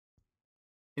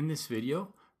In this video,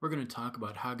 we're going to talk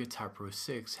about how Guitar Pro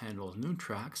 6 handles new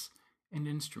tracks and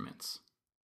instruments.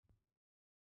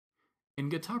 In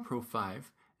Guitar Pro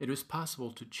 5, it was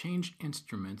possible to change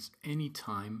instruments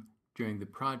anytime during the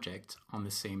project on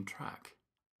the same track.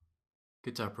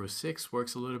 Guitar Pro 6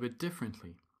 works a little bit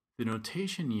differently. The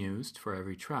notation used for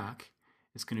every track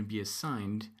is going to be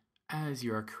assigned as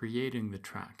you are creating the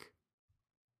track.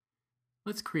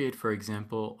 Let's create, for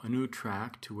example, a new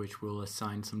track to which we'll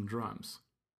assign some drums.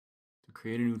 To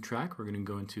create a new track, we're going to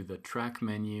go into the track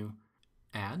menu,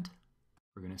 Add.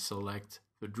 We're going to select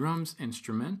the drums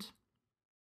instrument.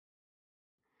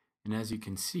 And as you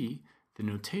can see, the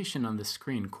notation on the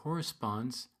screen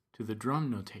corresponds to the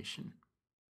drum notation.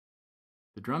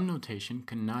 The drum notation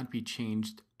cannot be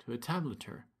changed to a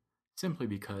tablature, simply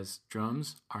because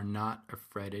drums are not a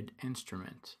fretted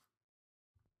instrument.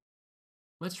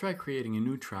 Let's try creating a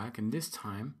new track, and this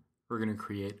time we're going to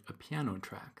create a piano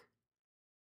track.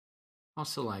 I'll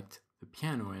select the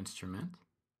piano instrument.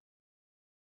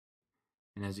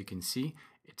 And as you can see,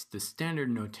 it's the standard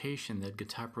notation that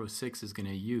Guitar Pro 6 is going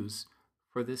to use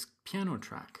for this piano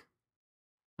track.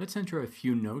 Let's enter a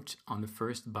few notes on the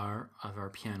first bar of our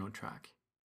piano track.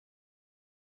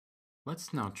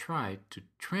 Let's now try to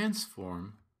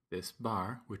transform this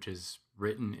bar, which is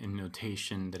written in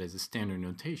notation that is a standard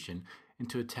notation,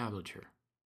 into a tablature.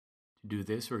 To do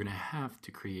this, we're going to have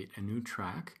to create a new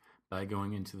track by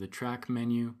going into the track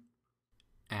menu,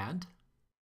 Add,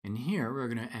 and here we're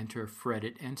going to enter a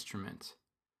fretted instrument.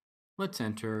 Let's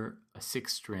enter a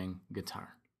 6-string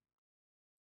guitar.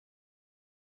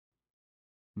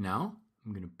 Now,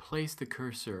 I'm going to place the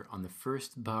cursor on the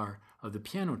first bar of the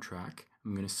piano track.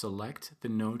 I'm going to select the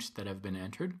notes that have been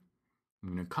entered.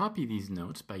 I'm going to copy these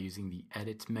notes by using the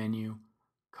Edit menu,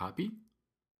 Copy.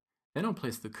 Then I'll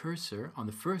place the cursor on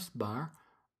the first bar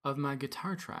of my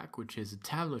guitar track, which is a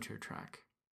tablature track.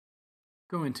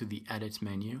 Go into the Edit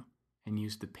menu and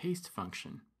use the Paste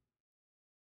function.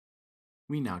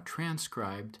 We now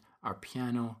transcribed our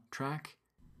piano track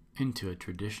into a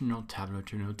traditional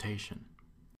tablature notation.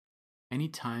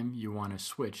 Anytime you want to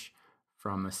switch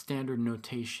from a standard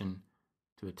notation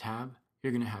to a tab,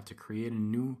 you're going to have to create a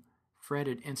new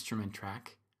fretted instrument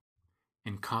track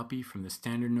and copy from the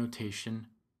standard notation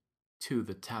to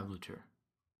the tablature.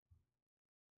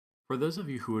 For those of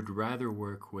you who would rather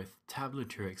work with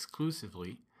tablature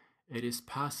exclusively, it is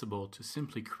possible to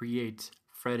simply create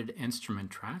fretted instrument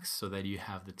tracks so that you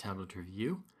have the tablature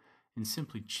view and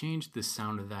simply change the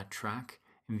sound of that track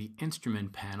in the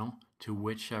instrument panel to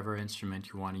whichever instrument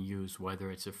you want to use,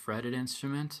 whether it's a fretted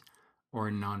instrument or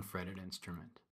a non-fretted instrument.